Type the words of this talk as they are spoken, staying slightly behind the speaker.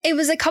It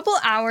was a couple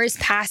hours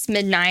past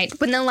midnight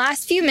when the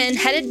last few men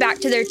headed back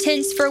to their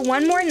tents for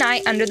one more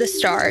night under the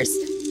stars.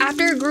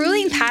 After a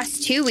grueling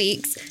past 2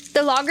 weeks,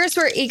 the loggers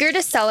were eager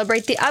to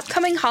celebrate the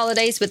upcoming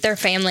holidays with their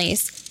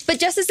families. But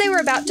just as they were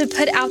about to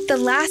put out the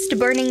last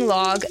burning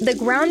log, the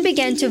ground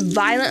began to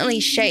violently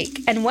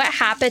shake, and what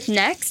happened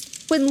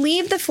next would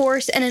leave the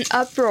forest in an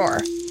uproar,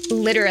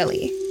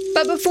 literally.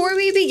 But before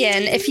we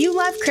begin, if you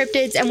love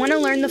cryptids and want to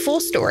learn the full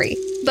story,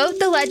 both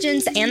the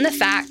legends and the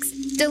facts,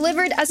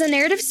 delivered as a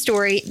narrative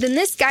story, then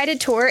this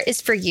guided tour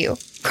is for you.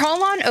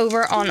 Crawl on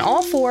over on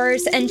all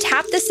fours and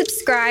tap the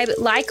subscribe,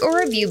 like, or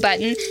review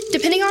button,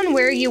 depending on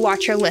where you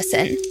watch or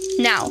listen.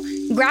 Now,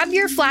 grab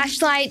your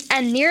flashlight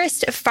and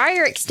nearest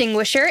fire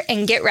extinguisher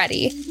and get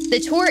ready. The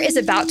tour is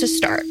about to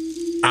start.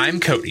 I'm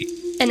Cody.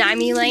 And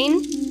I'm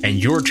Elaine.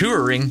 And you're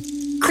touring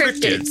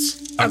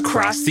Cryptids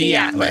Across the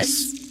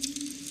Atlas.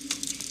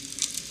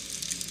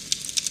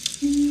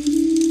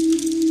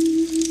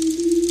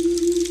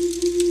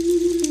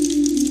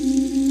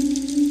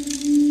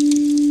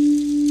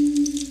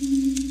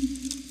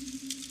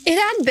 It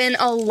had been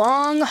a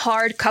long,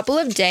 hard couple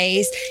of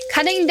days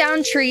cutting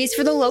down trees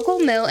for the local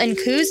mill in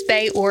Coos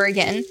Bay,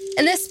 Oregon.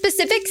 In this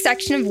specific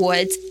section of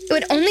woods, it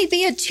would only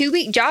be a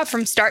 2-week job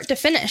from start to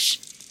finish.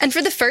 And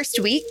for the first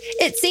week,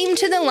 it seemed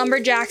to the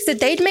lumberjacks that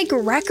they'd make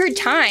record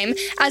time,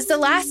 as the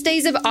last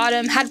days of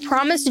autumn had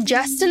promised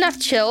just enough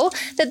chill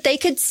that they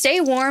could stay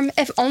warm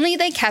if only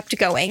they kept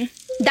going.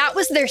 That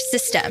was their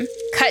system.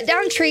 Cut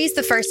down trees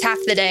the first half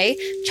of the day,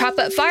 chop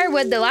up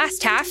firewood the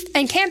last half,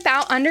 and camp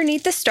out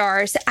underneath the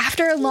stars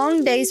after a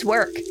long day's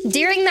work.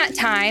 During that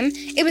time,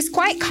 it was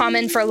quite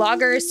common for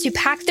loggers to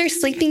pack their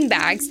sleeping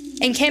bags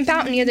and camp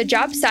out near the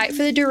job site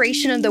for the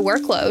duration of the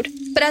workload.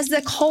 But as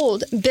the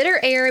cold, bitter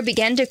air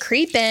began to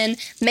creep in,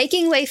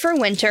 making way for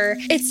winter,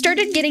 it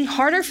started getting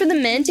harder for the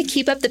men to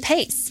keep up the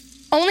pace.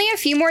 Only a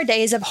few more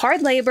days of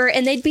hard labor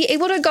and they'd be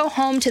able to go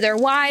home to their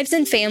wives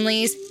and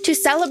families to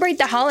celebrate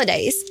the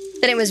holidays.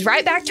 Then it was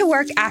right back to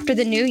work after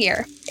the new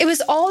year. It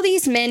was all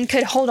these men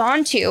could hold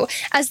on to,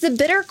 as the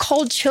bitter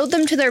cold chilled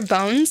them to their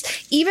bones,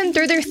 even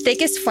through their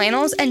thickest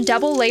flannels and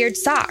double-layered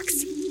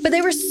socks. But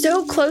they were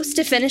so close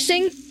to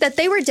finishing that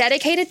they were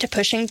dedicated to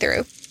pushing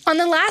through. On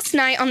the last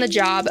night on the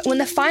job, when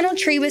the final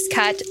tree was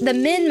cut, the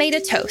men made a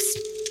toast.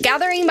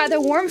 Gathering by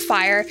the warm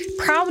fire,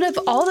 proud of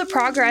all the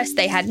progress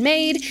they had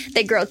made,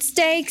 they grilled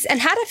steaks and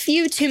had a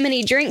few too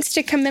many drinks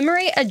to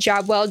commemorate a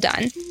job well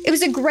done. It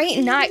was a great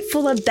night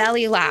full of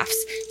belly laughs,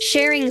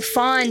 sharing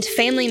fond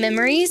family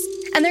memories,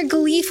 and their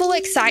gleeful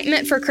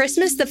excitement for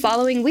Christmas the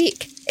following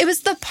week. It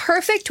was the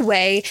perfect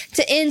way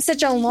to end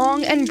such a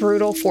long and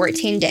brutal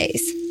 14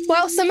 days.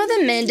 While some of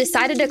the men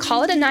decided to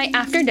call it a night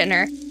after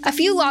dinner, a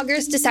few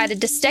loggers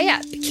decided to stay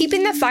up,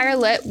 keeping the fire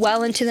lit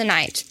well into the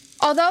night.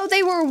 Although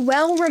they were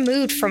well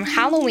removed from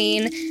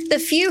Halloween, the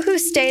few who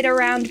stayed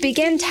around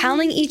began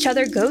telling each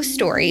other ghost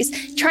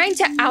stories, trying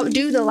to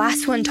outdo the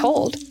last one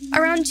told.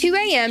 Around 2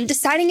 a.m.,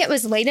 deciding it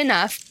was late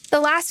enough,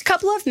 the last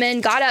couple of men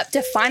got up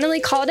to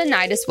finally call it a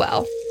night as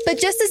well. But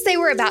just as they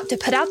were about to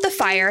put out the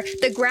fire,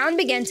 the ground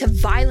began to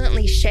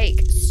violently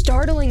shake,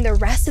 startling the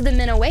rest of the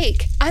men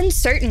awake.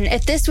 Uncertain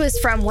if this was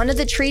from one of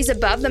the trees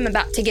above them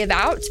about to give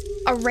out,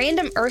 a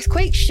random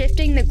earthquake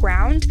shifting the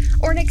ground,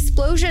 or an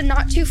explosion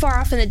not too far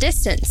off in the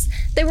distance,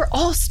 they were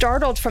all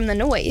startled from the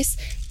noise,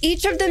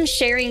 each of them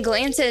sharing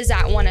glances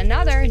at one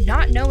another,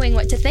 not knowing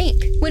what to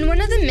think. When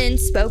one of the men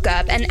spoke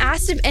up and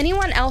asked if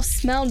anyone else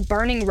smelled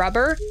burning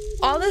rubber,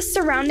 all the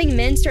surrounding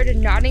men started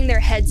nodding their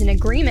heads in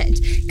agreement,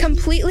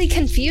 completely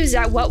confused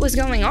at what was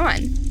going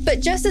on.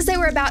 But just as they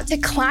were about to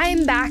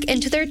climb back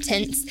into their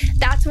tents,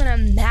 that's when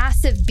a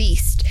massive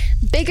beast,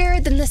 bigger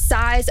than the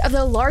size of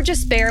the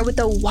largest bear with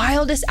the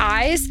wildest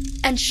eyes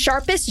and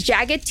sharpest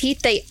jagged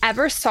teeth they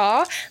ever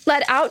saw,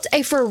 let out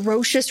a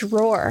ferocious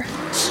roar.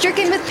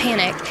 Stricken with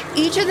panic,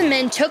 each of the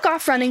men took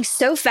off running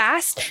so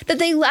fast that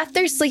they left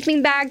their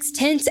sleeping bags,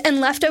 tents, and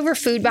leftover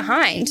food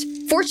behind.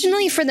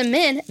 Fortunately for the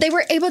men, they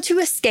were able to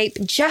escape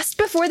just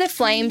before the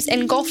flames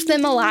engulfed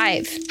them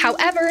alive.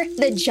 However,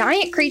 the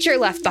giant creature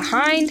left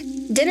behind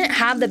didn't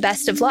have the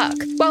best of luck.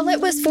 While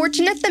it was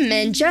fortunate the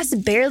men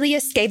just barely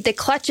escaped the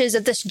clutches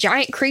of this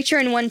giant creature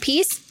in one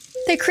piece,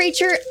 the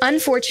creature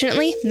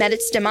unfortunately met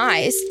its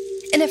demise.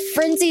 In a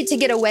frenzy to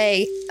get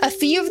away, a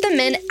few of the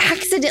men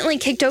accidentally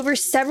kicked over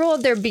several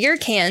of their beer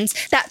cans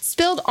that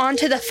spilled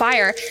onto the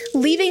fire,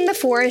 leaving the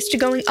forest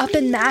going up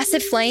in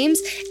massive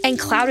flames and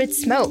clouded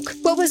smoke.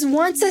 What was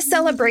once a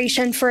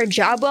celebration for a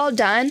job well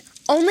done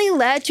only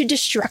led to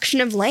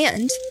destruction of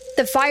land.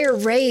 The fire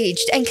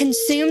raged and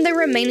consumed the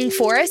remaining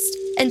forest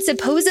and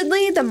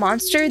supposedly the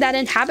monster that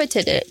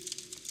inhabited it.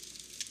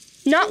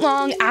 Not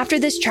long after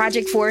this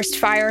tragic forest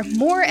fire,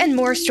 more and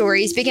more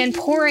stories began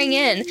pouring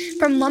in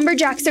from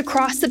lumberjacks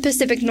across the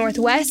Pacific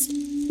Northwest,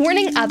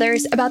 warning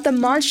others about the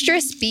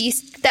monstrous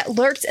beast that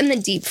lurked in the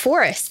deep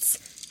forests.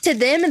 To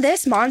them,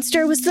 this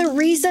monster was the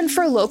reason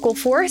for local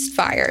forest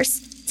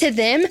fires. To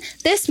them,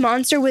 this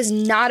monster was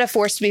not a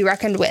force to be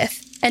reckoned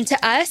with. And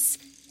to us,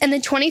 in the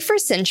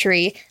 21st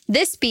century,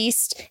 this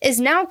beast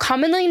is now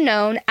commonly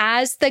known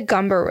as the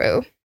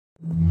Gumberoo.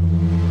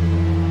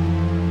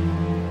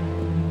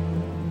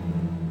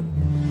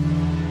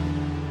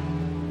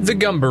 The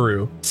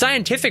Gumberoo,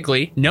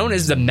 scientifically known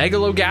as the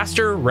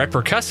Megalogaster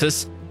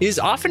repercussus, is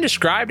often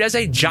described as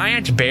a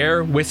giant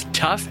bear with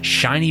tough,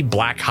 shiny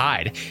black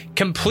hide,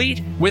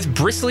 complete with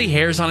bristly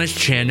hairs on its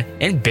chin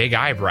and big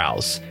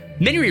eyebrows.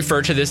 Many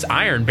refer to this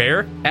iron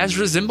bear as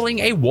resembling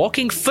a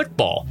walking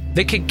football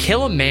that could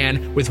kill a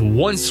man with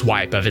one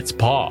swipe of its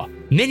paw.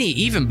 Many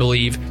even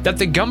believe that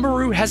the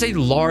Gumberoo has a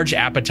large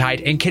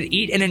appetite and could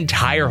eat an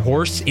entire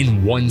horse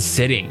in one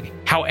sitting.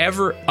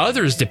 However,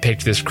 others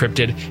depict this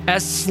cryptid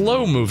as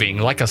slow-moving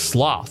like a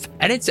sloth,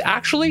 and it's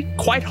actually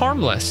quite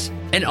harmless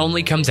and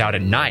only comes out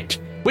at night,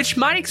 which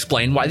might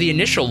explain why the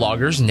initial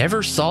loggers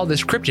never saw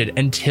this cryptid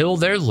until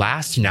their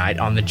last night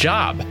on the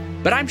job.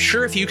 But I'm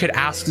sure if you could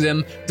ask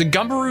them, the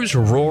Gumberoo's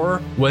roar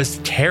was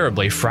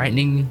terribly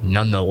frightening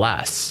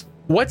nonetheless.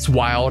 What's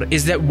wild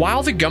is that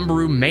while the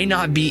Gumberoo may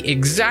not be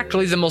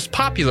exactly the most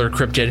popular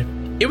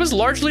cryptid, it was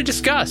largely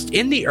discussed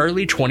in the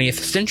early 20th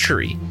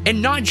century,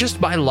 and not just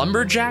by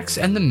lumberjacks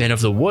and the men of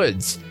the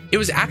woods. It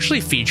was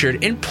actually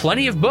featured in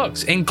plenty of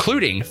books,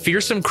 including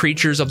Fearsome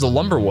Creatures of the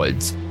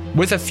Lumberwoods,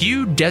 with a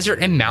few desert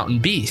and mountain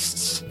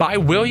beasts by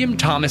William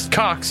Thomas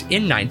Cox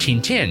in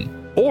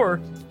 1910,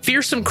 or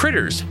Fearsome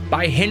Critters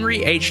by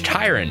Henry H.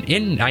 Tyron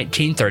in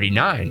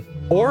 1939.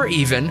 Or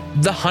even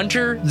The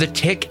Hunter, the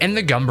Tick, and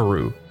the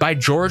Gumberoo by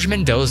George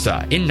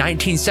Mendoza in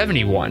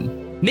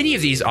 1971. Many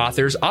of these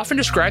authors often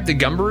describe the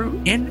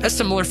Gumberoo in a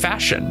similar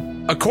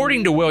fashion.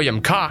 According to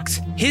William Cox,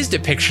 his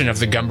depiction of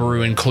the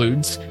Gumberoo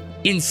includes,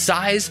 in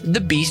size, the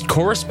beast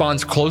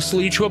corresponds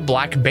closely to a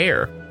black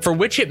bear, for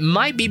which it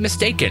might be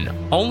mistaken,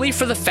 only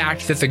for the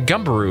fact that the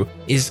Gumberoo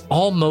is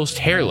almost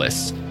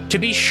hairless. To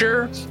be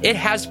sure, it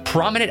has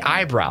prominent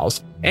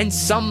eyebrows and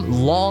some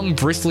long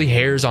bristly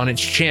hairs on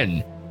its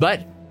chin,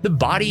 but the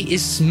body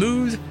is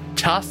smooth,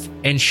 tough,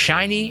 and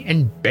shiny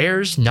and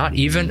bears not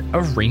even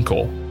a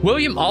wrinkle.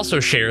 William also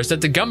shares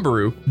that the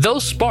Gumberoo, though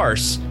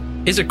sparse,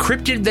 is a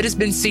cryptid that has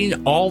been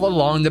seen all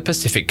along the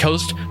Pacific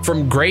coast,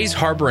 from Grays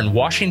Harbor in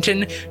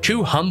Washington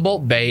to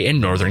Humboldt Bay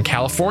in Northern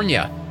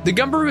California. The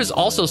Gumberoo is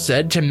also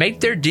said to make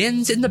their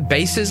dens in the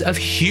bases of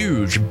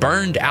huge,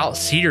 burned-out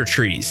cedar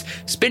trees,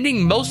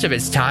 spending most of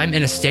its time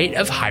in a state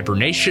of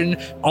hibernation,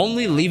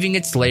 only leaving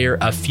its lair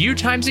a few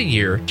times a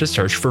year to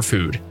search for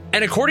food.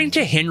 And according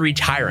to Henry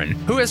Tyron,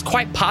 who has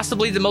quite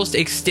possibly the most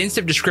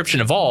extensive description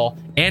of all,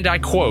 and I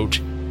quote,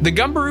 "The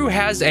Gumberoo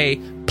has a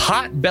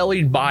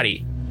pot-bellied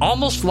body,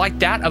 almost like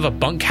that of a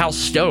bunkhouse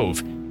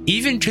stove,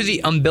 even to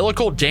the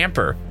umbilical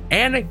damper,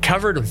 and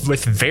covered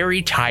with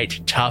very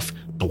tight, tough,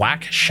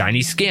 black,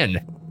 shiny skin,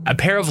 a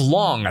pair of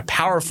long,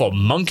 powerful,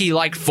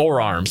 monkey-like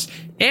forearms,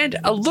 and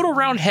a little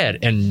round head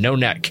and no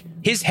neck.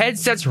 His head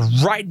sets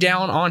right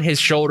down on his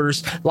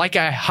shoulders like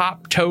a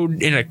hop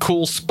toad in a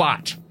cool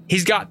spot.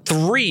 He's got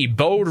 3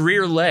 bowed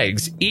rear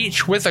legs,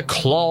 each with a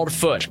clawed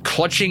foot,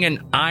 clutching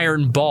an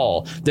iron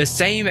ball, the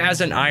same as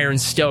an iron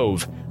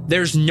stove.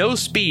 There's no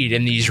speed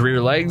in these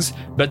rear legs,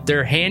 but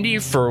they're handy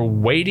for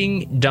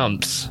wading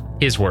dumps,"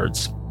 his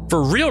words.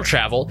 For real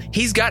travel,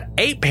 he's got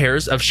 8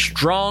 pairs of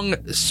strong,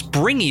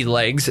 springy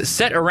legs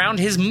set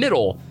around his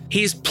middle.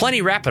 He's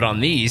plenty rapid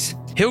on these.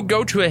 He'll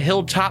go to a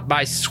hilltop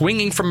by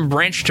swinging from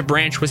branch to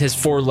branch with his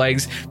 4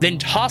 legs, then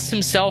toss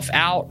himself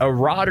out a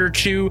rod or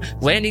 2,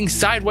 landing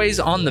sideways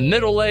on the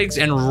middle legs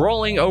and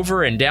rolling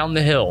over and down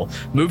the hill,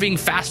 moving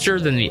faster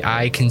than the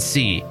eye can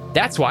see.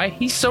 That's why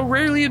he's so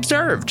rarely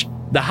observed.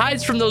 The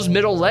hides from those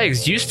middle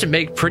legs used to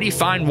make pretty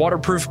fine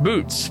waterproof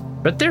boots,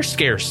 but they're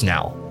scarce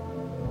now.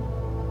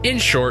 In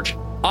short,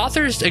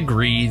 authors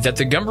agree that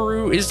the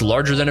Gumberoo is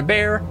larger than a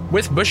bear,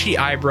 with bushy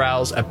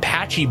eyebrows, a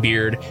patchy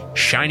beard,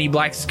 shiny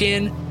black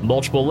skin,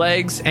 multiple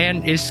legs,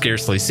 and is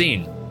scarcely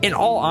seen. In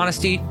all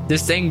honesty,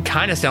 this thing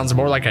kinda sounds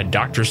more like a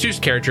Dr. Seuss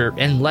character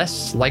and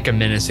less like a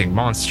menacing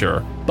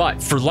monster.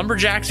 But for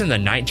lumberjacks in the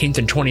 19th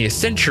and 20th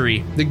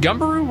century, the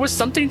Gumberoo was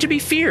something to be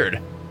feared.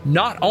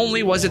 Not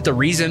only was it the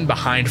reason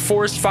behind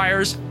forest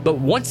fires, but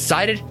once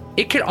sighted,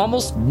 it could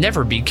almost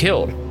never be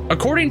killed.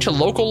 According to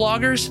local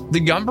loggers, the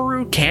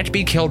Gumberoo can't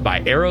be killed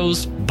by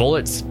arrows,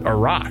 bullets, or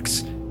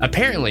rocks.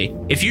 Apparently,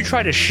 if you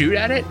try to shoot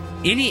at it,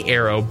 any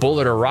arrow,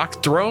 bullet, or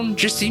rock thrown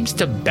just seems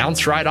to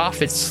bounce right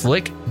off its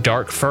slick,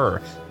 dark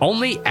fur,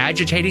 only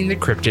agitating the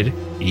cryptid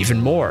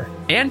even more.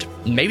 And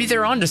maybe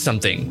they're onto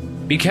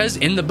something, because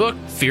in the book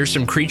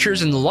Fearsome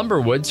Creatures in the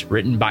Lumberwoods,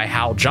 written by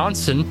Hal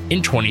Johnson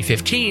in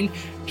 2015,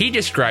 he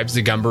describes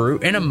the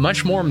Gumberoo in a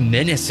much more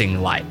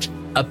menacing light.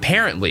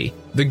 Apparently,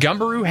 the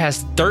Gumberoo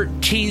has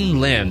 13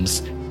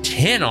 limbs,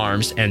 10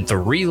 arms, and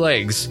 3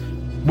 legs,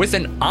 with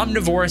an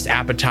omnivorous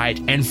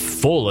appetite and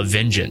full of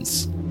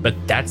vengeance. But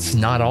that's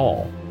not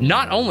all.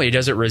 Not only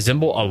does it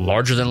resemble a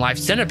larger-than-life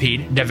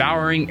centipede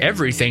devouring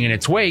everything in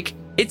its wake,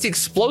 its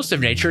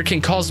explosive nature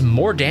can cause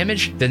more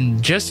damage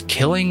than just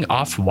killing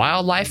off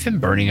wildlife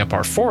and burning up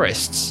our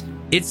forests.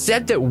 It's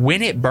said that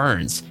when it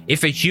burns,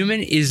 if a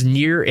human is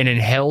near and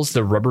inhales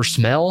the rubber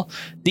smell,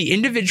 the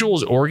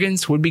individual's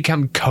organs would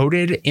become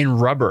coated in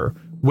rubber,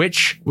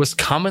 which was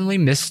commonly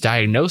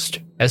misdiagnosed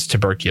as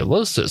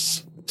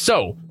tuberculosis.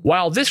 So,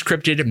 while this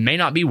cryptid may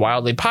not be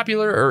wildly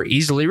popular or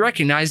easily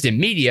recognized in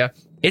media,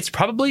 It's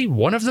probably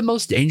one of the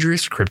most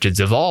dangerous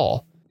cryptids of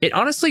all. It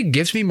honestly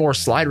gives me more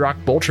Slide Rock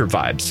Bolter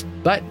vibes,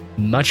 but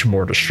much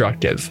more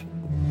destructive.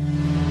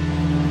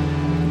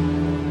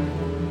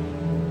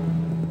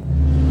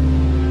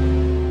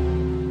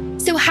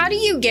 So how do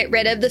you get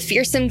rid of the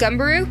fearsome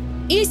Gumberoo?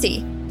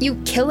 Easy.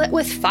 You kill it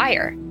with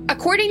fire.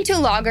 According to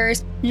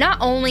loggers, not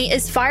only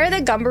is fire the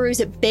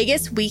Gumberoo's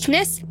biggest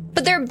weakness,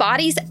 but their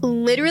bodies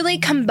literally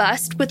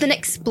combust with an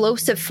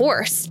explosive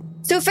force.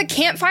 So if a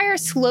campfire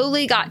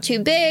slowly got too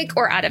big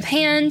or out of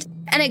hand,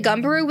 and a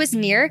Gumberoo was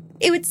near,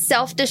 it would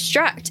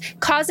self-destruct,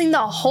 causing the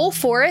whole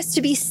forest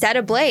to be set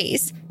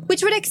ablaze,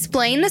 which would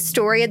explain the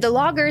story of the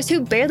loggers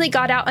who barely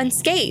got out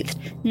unscathed.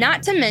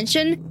 Not to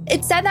mention,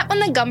 it's said that when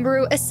the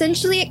Gumberoo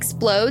essentially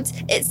explodes,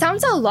 it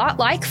sounds a lot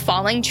like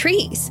falling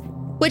trees,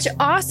 which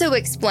also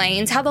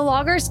explains how the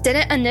loggers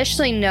didn't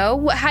initially know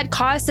what had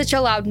caused such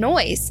a loud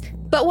noise.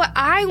 But what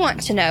I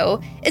want to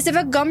know is if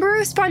a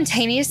Gumberoo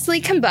spontaneously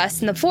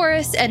combusts in the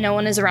forest and no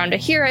one is around to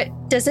hear it,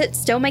 does it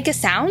still make a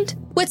sound?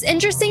 What's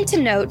interesting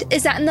to note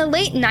is that in the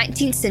late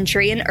 19th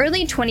century and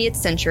early 20th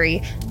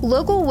century,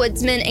 local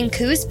woodsmen in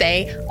Coos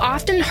Bay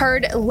often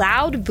heard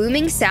loud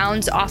booming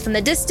sounds off in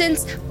the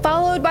distance,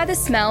 followed by the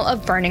smell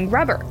of burning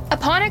rubber.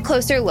 Upon a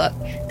closer look,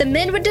 the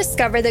men would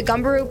discover the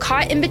Gumberoo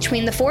caught in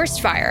between the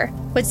forest fire.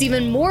 What's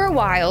even more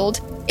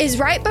wild is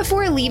right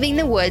before leaving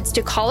the woods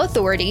to call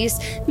authorities,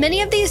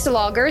 many of these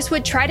loggers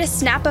would try to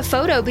snap a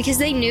photo because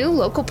they knew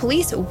local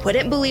police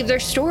wouldn't believe their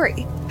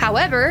story.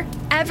 However,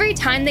 every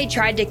time they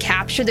tried to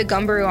capture the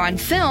Gumberoo on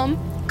film,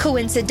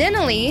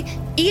 coincidentally,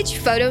 each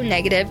photo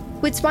negative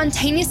would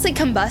spontaneously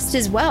combust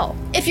as well.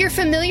 If you're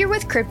familiar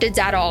with cryptids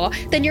at all,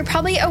 then you're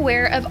probably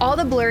aware of all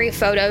the blurry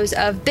photos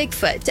of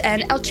Bigfoot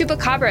and El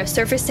Chupacabra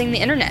surfacing the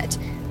internet.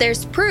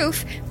 There's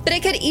proof that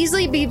it could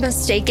easily be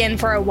mistaken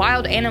for a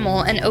wild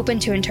animal and open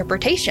to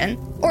interpretation.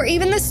 Or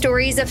even the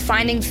stories of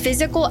finding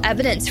physical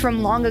evidence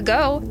from long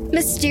ago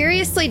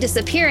mysteriously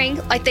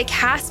disappearing, like the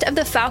cast of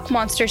the Falk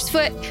monster's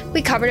foot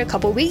we covered a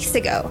couple weeks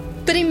ago.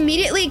 But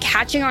immediately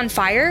catching on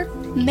fire?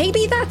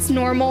 Maybe that's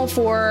normal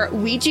for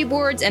Ouija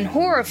boards and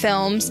horror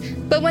films,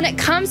 but when it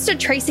comes to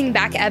tracing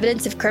back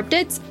evidence of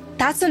cryptids,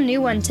 that's a new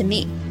one to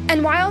me.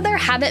 And while there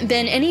haven't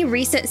been any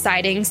recent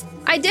sightings,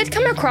 I did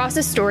come across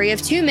a story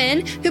of two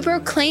men who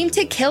proclaimed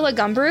to kill a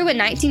Gumberoo in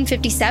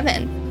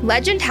 1957.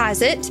 Legend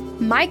has it,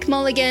 Mike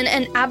Mulligan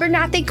and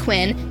Abernathy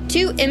Quinn,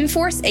 two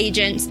M-Force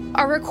agents,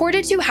 are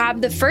recorded to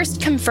have the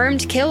first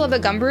confirmed kill of a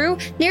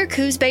Gumberoo near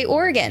Coos Bay,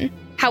 Oregon.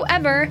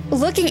 However,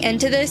 looking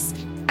into this,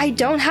 I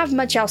don't have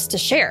much else to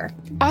share.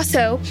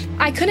 Also,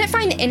 I couldn't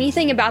find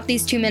anything about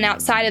these two men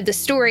outside of the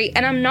story,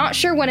 and I'm not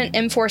sure what an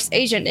M-Force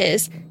agent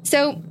is,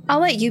 so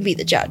I'll let you be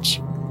the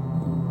judge.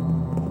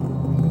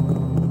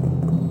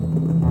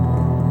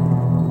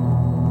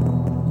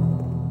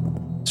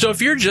 So if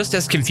you're just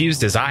as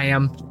confused as I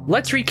am,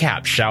 let's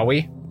recap, shall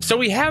we? So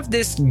we have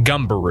this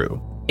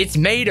Gumberoo. It's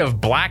made of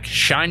black,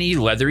 shiny,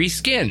 leathery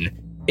skin.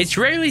 It's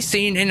rarely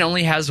seen and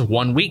only has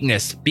one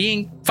weakness,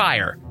 being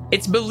fire.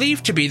 It's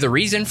believed to be the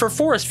reason for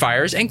forest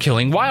fires and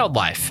killing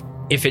wildlife.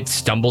 If it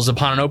stumbles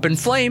upon an open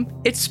flame,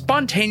 it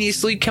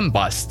spontaneously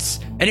combusts.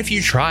 And if you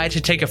try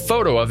to take a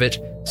photo of it,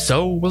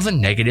 so will the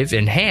negative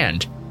in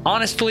hand.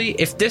 Honestly,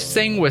 if this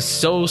thing was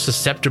so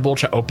susceptible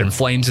to open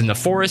flames in the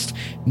forest,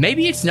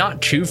 maybe it's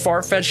not too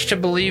far-fetched to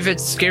believe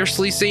it's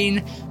scarcely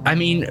seen. I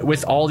mean,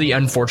 with all the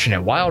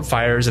unfortunate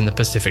wildfires in the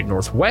Pacific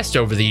Northwest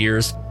over the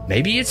years,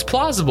 maybe it's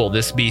plausible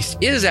this beast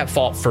is at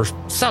fault for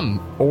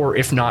some, or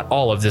if not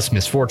all of this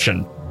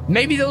misfortune.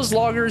 Maybe those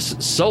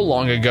loggers so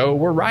long ago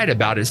were right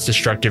about its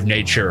destructive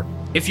nature.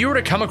 If you were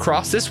to come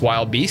across this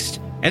wild beast,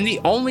 and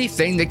the only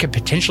thing that could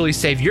potentially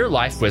save your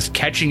life was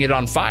catching it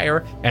on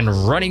fire and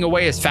running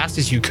away as fast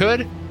as you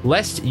could,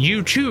 lest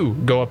you too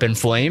go up in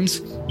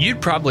flames,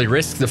 you'd probably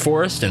risk the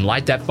forest and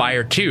light that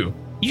fire too.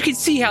 You can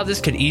see how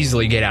this could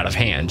easily get out of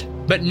hand.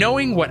 But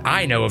knowing what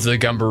I know of the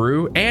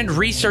Gumberoo and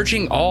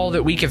researching all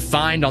that we could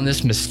find on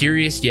this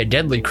mysterious yet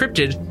deadly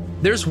cryptid,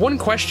 there's one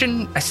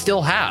question I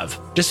still have.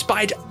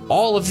 Despite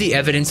all of the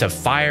evidence of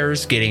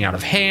fires getting out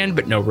of hand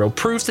but no real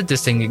proof that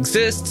this thing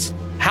exists,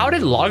 how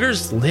did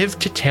loggers live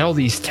to tell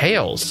these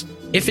tales?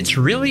 If it's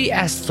really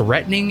as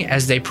threatening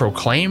as they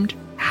proclaimed,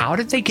 how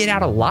did they get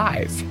out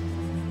alive?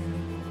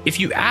 If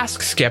you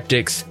ask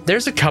skeptics,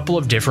 there's a couple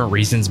of different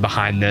reasons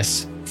behind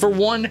this. For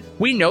one,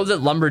 we know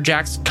that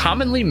lumberjacks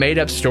commonly made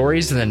up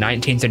stories in the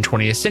 19th and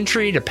 20th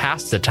century to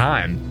pass the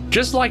time.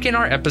 Just like in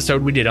our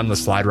episode we did on the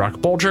Slide Rock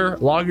Bolter,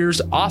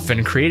 loggers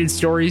often created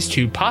stories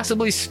to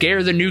possibly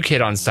scare the new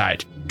kid on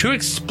site, to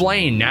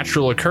explain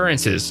natural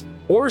occurrences,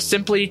 or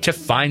simply to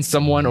find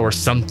someone or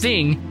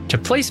something to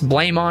place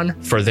blame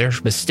on for their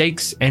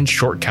mistakes and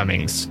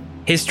shortcomings.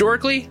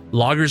 Historically,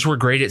 loggers were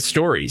great at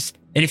stories,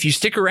 and if you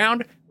stick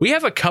around, we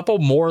have a couple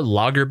more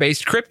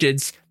logger-based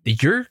cryptids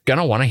that you're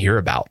gonna want to hear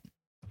about.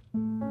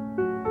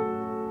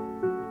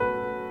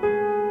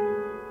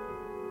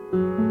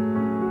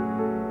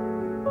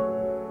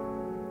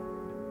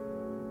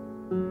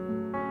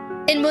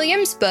 In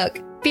Williams' book,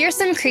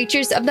 Fearsome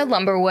Creatures of the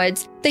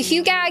Lumberwoods, the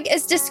hugag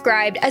is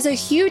described as a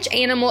huge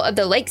animal of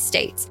the lake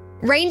states.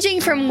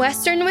 ranging from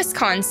western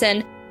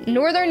Wisconsin,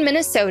 northern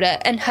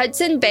Minnesota, and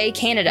Hudson Bay,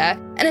 Canada,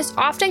 and is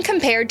often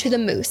compared to the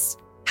moose.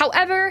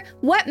 However,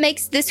 what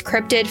makes this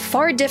cryptid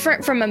far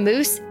different from a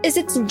moose is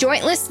its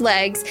jointless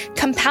legs,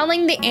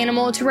 compelling the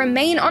animal to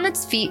remain on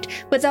its feet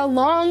with a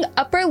long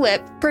upper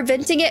lip,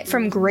 preventing it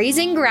from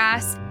grazing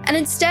grass, and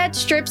instead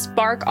strips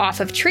bark off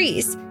of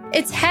trees.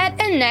 Its head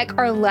and neck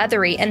are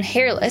leathery and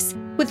hairless,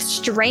 with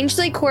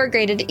strangely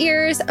corrugated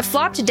ears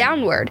flopped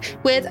downward,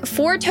 with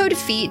four-toed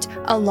feet,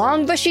 a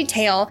long bushy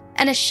tail,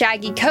 and a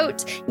shaggy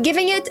coat,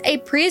 giving it a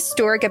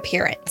prehistoric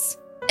appearance.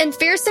 In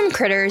Fearsome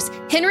Critters,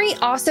 Henry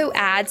also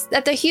adds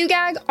that the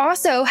hugag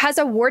also has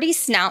a warty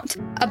snout,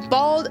 a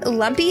bald,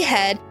 lumpy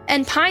head,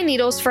 and pine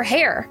needles for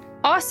hair.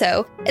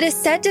 Also, it is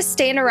said to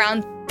stand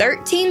around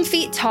 13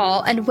 feet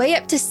tall and weigh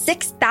up to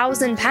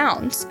 6,000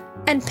 pounds.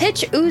 And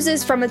pitch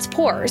oozes from its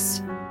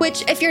pores,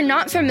 which, if you're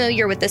not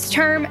familiar with this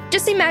term,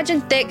 just imagine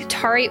thick,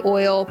 tarry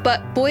oil,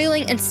 but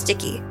boiling and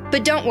sticky.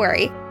 But don't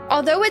worry.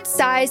 Although its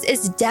size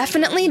is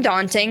definitely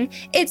daunting,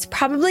 it's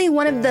probably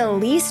one of the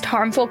least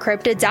harmful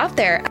cryptids out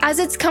there, as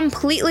it's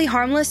completely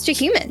harmless to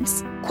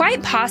humans.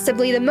 Quite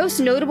possibly the most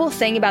notable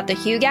thing about the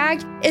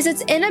hugag is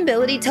its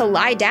inability to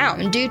lie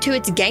down due to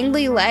its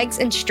gangly legs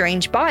and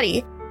strange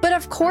body. But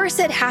of course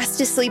it has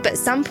to sleep at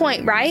some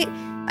point, right?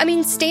 I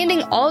mean,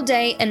 standing all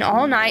day and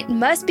all night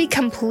must be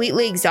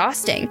completely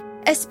exhausting,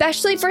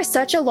 especially for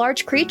such a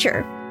large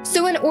creature.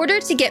 So in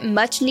order to get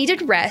much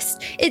needed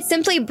rest, it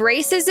simply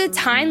braces its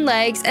hind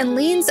legs and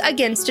leans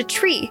against a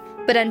tree.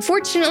 But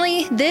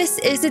unfortunately, this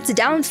is its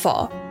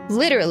downfall.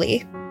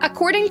 Literally.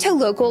 According to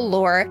local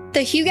lore, the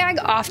hugag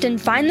often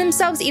find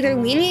themselves either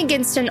leaning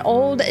against an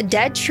old,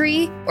 dead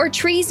tree or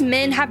trees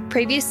men have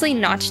previously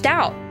notched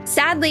out.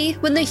 Sadly,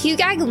 when the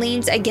hugag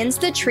leans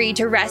against the tree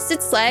to rest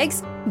its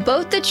legs,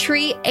 both the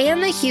tree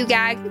and the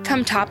hugag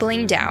come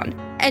toppling down.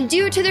 And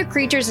due to the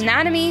creature's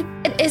anatomy,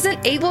 it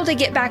isn't able to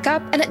get back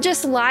up and it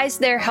just lies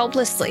there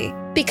helplessly.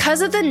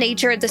 Because of the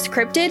nature of this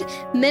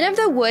cryptid, men of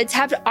the woods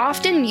have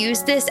often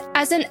used this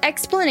as an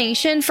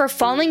explanation for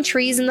falling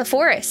trees in the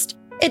forest.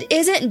 It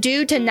isn't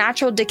due to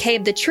natural decay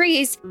of the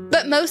trees,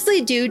 but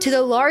mostly due to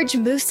the large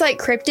moose-like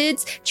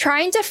cryptids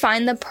trying to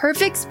find the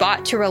perfect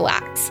spot to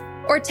relax.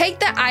 Or take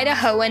the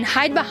Idahoan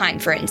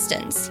hide-behind, for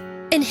instance.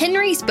 In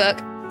Henry's book,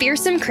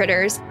 Fearsome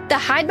Critters, the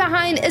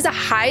hide-behind is a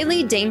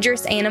highly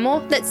dangerous animal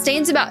that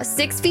stands about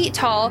 6 feet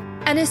tall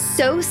and is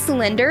so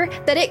slender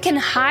that it can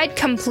hide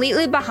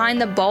completely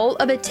behind the bole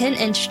of a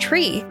 10-inch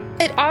tree.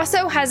 It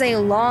also has a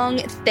long,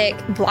 thick,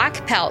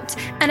 black pelt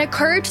and a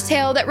curved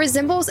tail that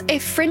resembles a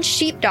French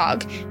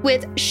sheepdog,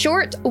 with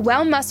short,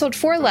 well-muscled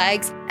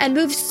forelegs, and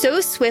moves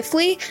so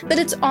swiftly that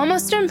it's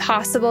almost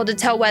impossible to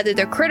tell whether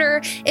the critter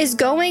is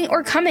going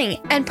or coming,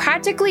 and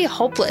practically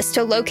hopeless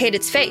to locate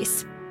its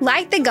face.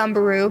 Like the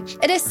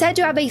Gumberoo, it is said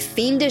to have a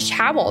fiendish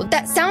howl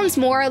that sounds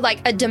more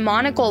like a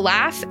demonical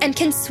laugh and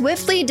can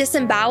swiftly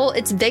disembowel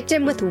its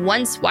victim with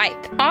one swipe.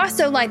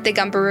 Also like the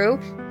Gumberoo,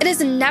 it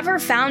is never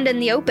found in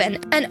the open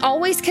and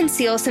always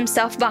conceals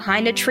himself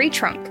behind a tree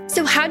trunk.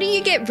 So how do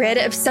you get rid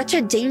of such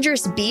a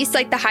dangerous beast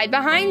like the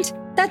hide-behind?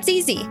 That's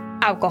easy.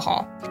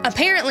 Alcohol.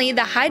 Apparently,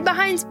 the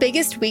hide-behind's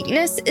biggest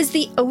weakness is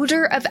the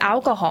odor of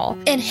alcohol.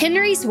 In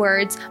Henry's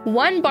words,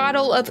 1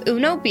 bottle of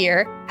Uno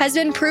beer has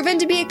been proven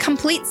to be a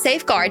complete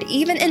safeguard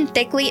even in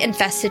thickly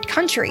infested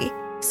country.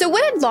 So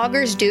what did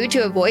loggers do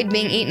to avoid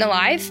being eaten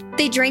alive?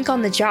 They drank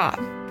on the job.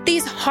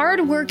 These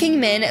hard-working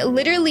men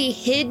literally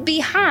hid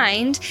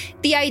behind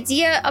the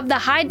idea of the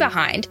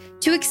hide-behind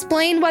to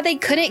explain why they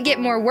couldn't get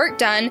more work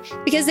done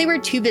because they were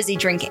too busy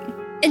drinking.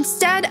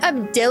 Instead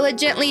of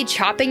diligently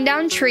chopping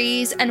down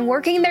trees and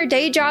working their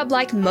day job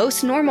like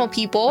most normal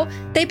people,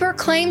 they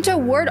proclaim to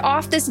ward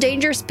off this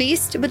dangerous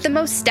beast with the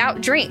most stout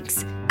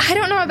drinks. I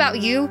don't know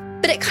about you,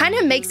 but it kind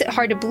of makes it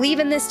hard to believe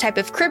in this type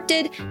of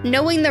cryptid,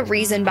 knowing the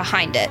reason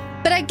behind it.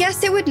 But I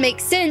guess it would make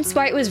sense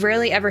why it was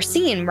rarely ever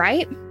seen,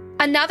 right?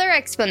 Another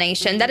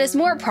explanation that is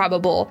more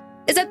probable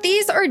is that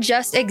these are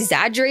just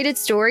exaggerated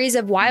stories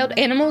of wild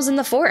animals in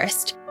the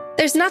forest.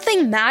 There's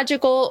nothing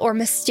magical or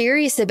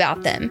mysterious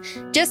about them,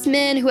 just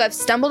men who have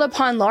stumbled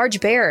upon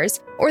large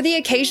bears or the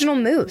occasional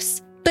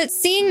moose. But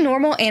seeing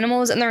normal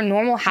animals in their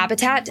normal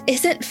habitat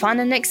isn't fun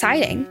and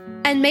exciting.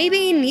 And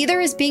maybe neither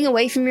is being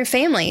away from your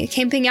family,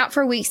 camping out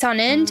for weeks on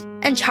end,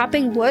 and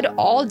chopping wood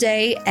all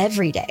day,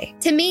 every day.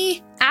 To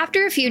me,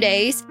 after a few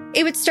days,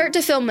 it would start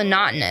to feel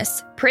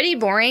monotonous, pretty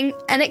boring,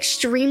 and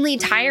extremely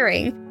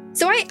tiring.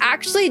 So I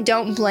actually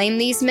don't blame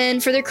these men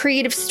for their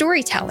creative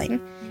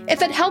storytelling.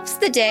 If it helps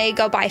the day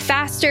go by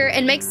faster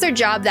and makes their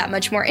job that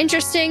much more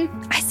interesting,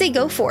 I say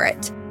go for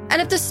it.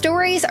 And if the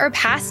stories are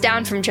passed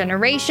down from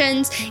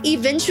generations,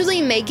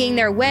 eventually making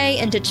their way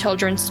into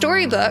children's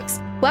storybooks,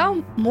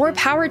 well, more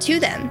power to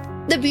them.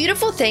 The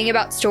beautiful thing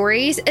about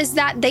stories is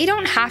that they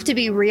don't have to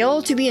be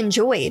real to be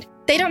enjoyed.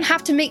 They don't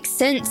have to make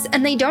sense,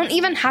 and they don't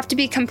even have to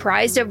be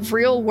comprised of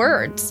real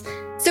words.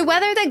 So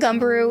whether the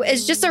Gumberoo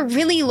is just a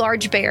really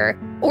large bear,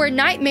 or a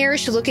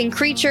nightmarish-looking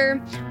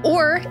creature,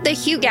 or the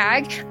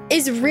hugag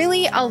is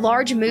really a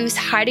large moose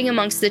hiding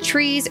amongst the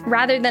trees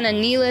rather than a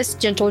kneeless,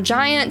 gentle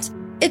giant,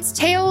 It's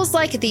tales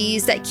like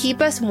these that keep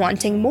us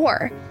wanting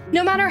more.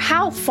 No matter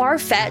how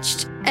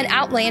far-fetched and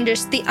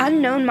outlandish the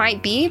unknown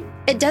might be,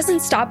 it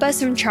doesn't stop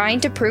us from trying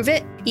to prove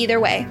it either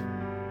way.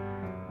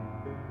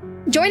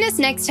 Join us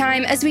next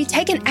time as we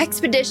take an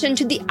expedition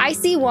to the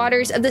icy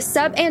waters of the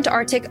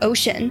subantarctic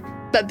ocean.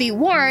 But be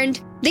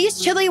warned, these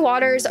chilly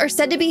waters are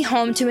said to be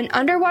home to an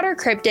underwater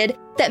cryptid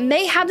that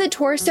may have the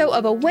torso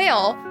of a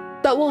whale,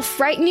 but will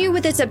frighten you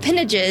with its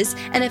appendages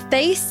and a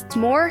face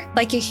more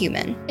like a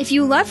human. If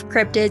you love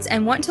cryptids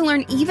and want to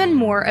learn even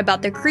more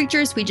about the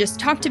creatures we just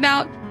talked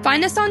about,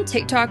 find us on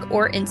TikTok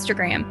or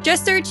Instagram.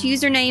 Just search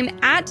username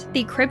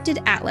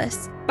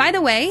 @TheCryptidAtlas. By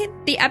the way,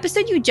 the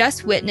episode you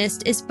just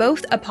witnessed is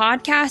both a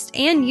podcast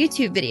and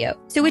YouTube video,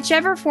 so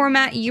whichever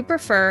format you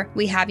prefer,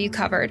 we have you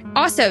covered.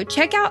 Also,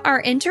 check out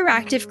our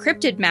interactive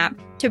cryptid map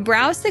to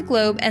browse the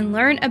globe and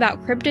learn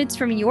about cryptids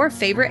from your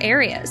favorite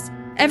areas.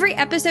 Every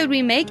episode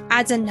we make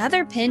adds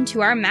another pin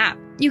to our map.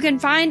 You can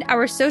find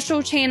our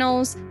social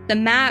channels, the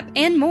map,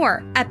 and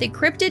more at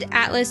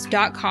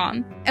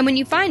thecryptidatlas.com. And when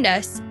you find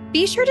us,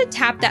 be sure to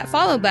tap that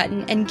follow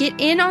button and get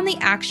in on the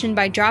action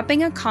by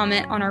dropping a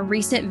comment on our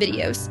recent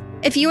videos.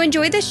 If you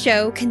enjoy the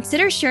show,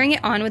 consider sharing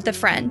it on with a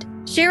friend.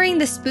 Sharing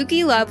the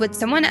spooky love with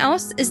someone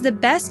else is the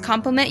best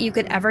compliment you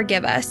could ever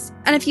give us.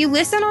 And if you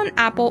listen on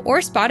Apple or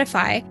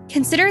Spotify,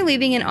 consider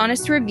leaving an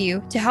honest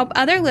review to help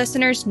other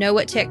listeners know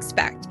what to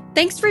expect.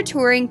 Thanks for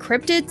touring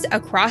cryptids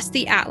across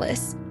the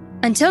Atlas.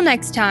 Until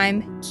next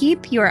time,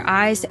 keep your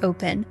eyes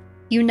open.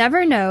 You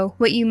never know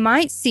what you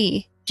might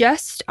see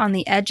just on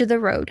the edge of the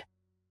road.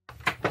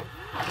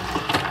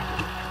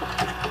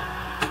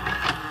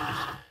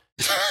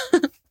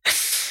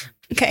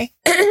 Okay.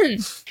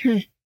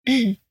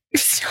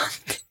 Stop.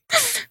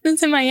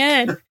 That's in my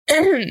head.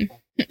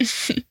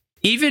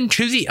 Even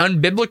to the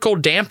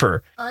unbiblical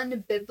damper.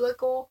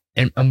 Unbiblical?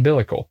 And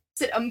umbilical.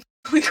 Is it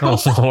umbilical?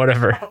 Oh,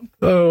 whatever.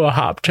 Oh, a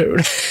hop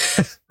toad.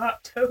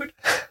 Hop toad?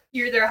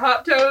 You're either a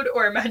hop toad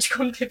or a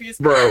magical amphibious.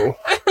 Bro.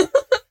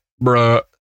 Bruh.